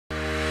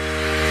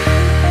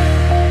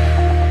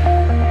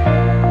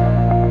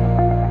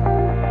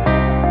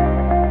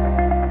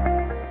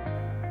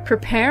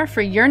Prepare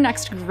for your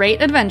next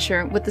great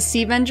adventure with the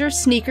Seavenger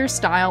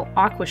sneaker-style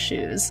Aqua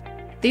Shoes.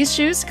 These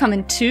shoes come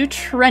in two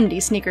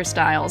trendy sneaker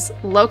styles,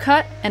 low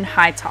cut and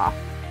high top.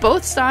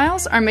 Both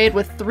styles are made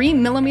with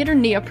 3mm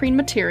neoprene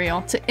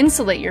material to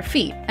insulate your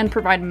feet and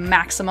provide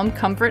maximum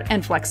comfort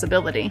and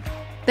flexibility.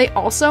 They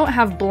also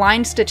have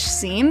blind stitch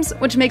seams,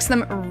 which makes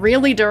them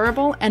really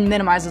durable and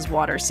minimizes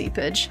water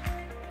seepage.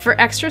 For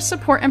extra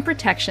support and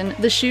protection,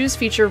 the shoes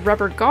feature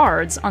rubber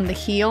guards on the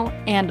heel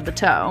and the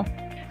toe.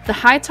 The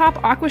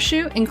high-top Aqua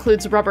shoe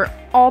includes rubber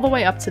all the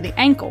way up to the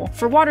ankle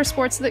for water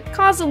sports that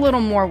cause a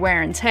little more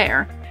wear and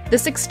tear.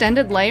 This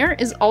extended layer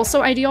is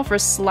also ideal for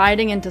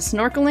sliding into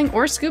snorkeling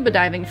or scuba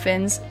diving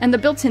fins, and the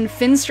built-in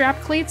fin strap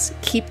cleats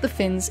keep the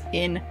fins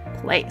in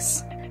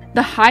place.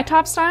 The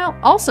high-top style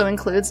also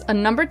includes a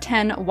number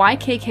 10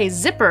 YKK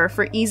zipper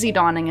for easy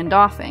donning and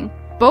doffing.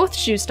 Both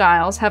shoe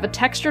styles have a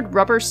textured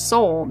rubber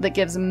sole that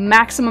gives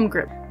maximum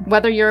grip.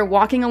 Whether you're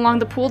walking along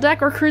the pool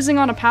deck or cruising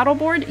on a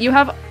paddleboard, you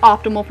have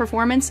optimal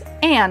performance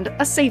and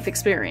a safe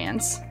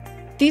experience.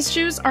 These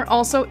shoes are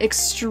also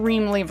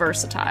extremely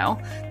versatile.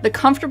 The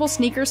comfortable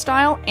sneaker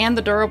style and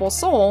the durable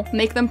sole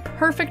make them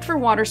perfect for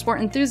water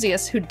sport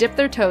enthusiasts who dip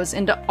their toes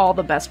into all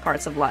the best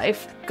parts of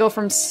life. Go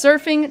from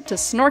surfing to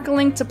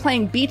snorkeling to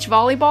playing beach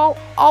volleyball,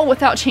 all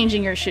without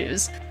changing your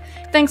shoes.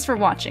 Thanks for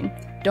watching.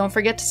 Don't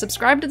forget to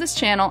subscribe to this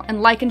channel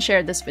and like and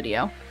share this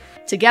video.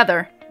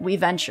 Together, we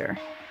venture.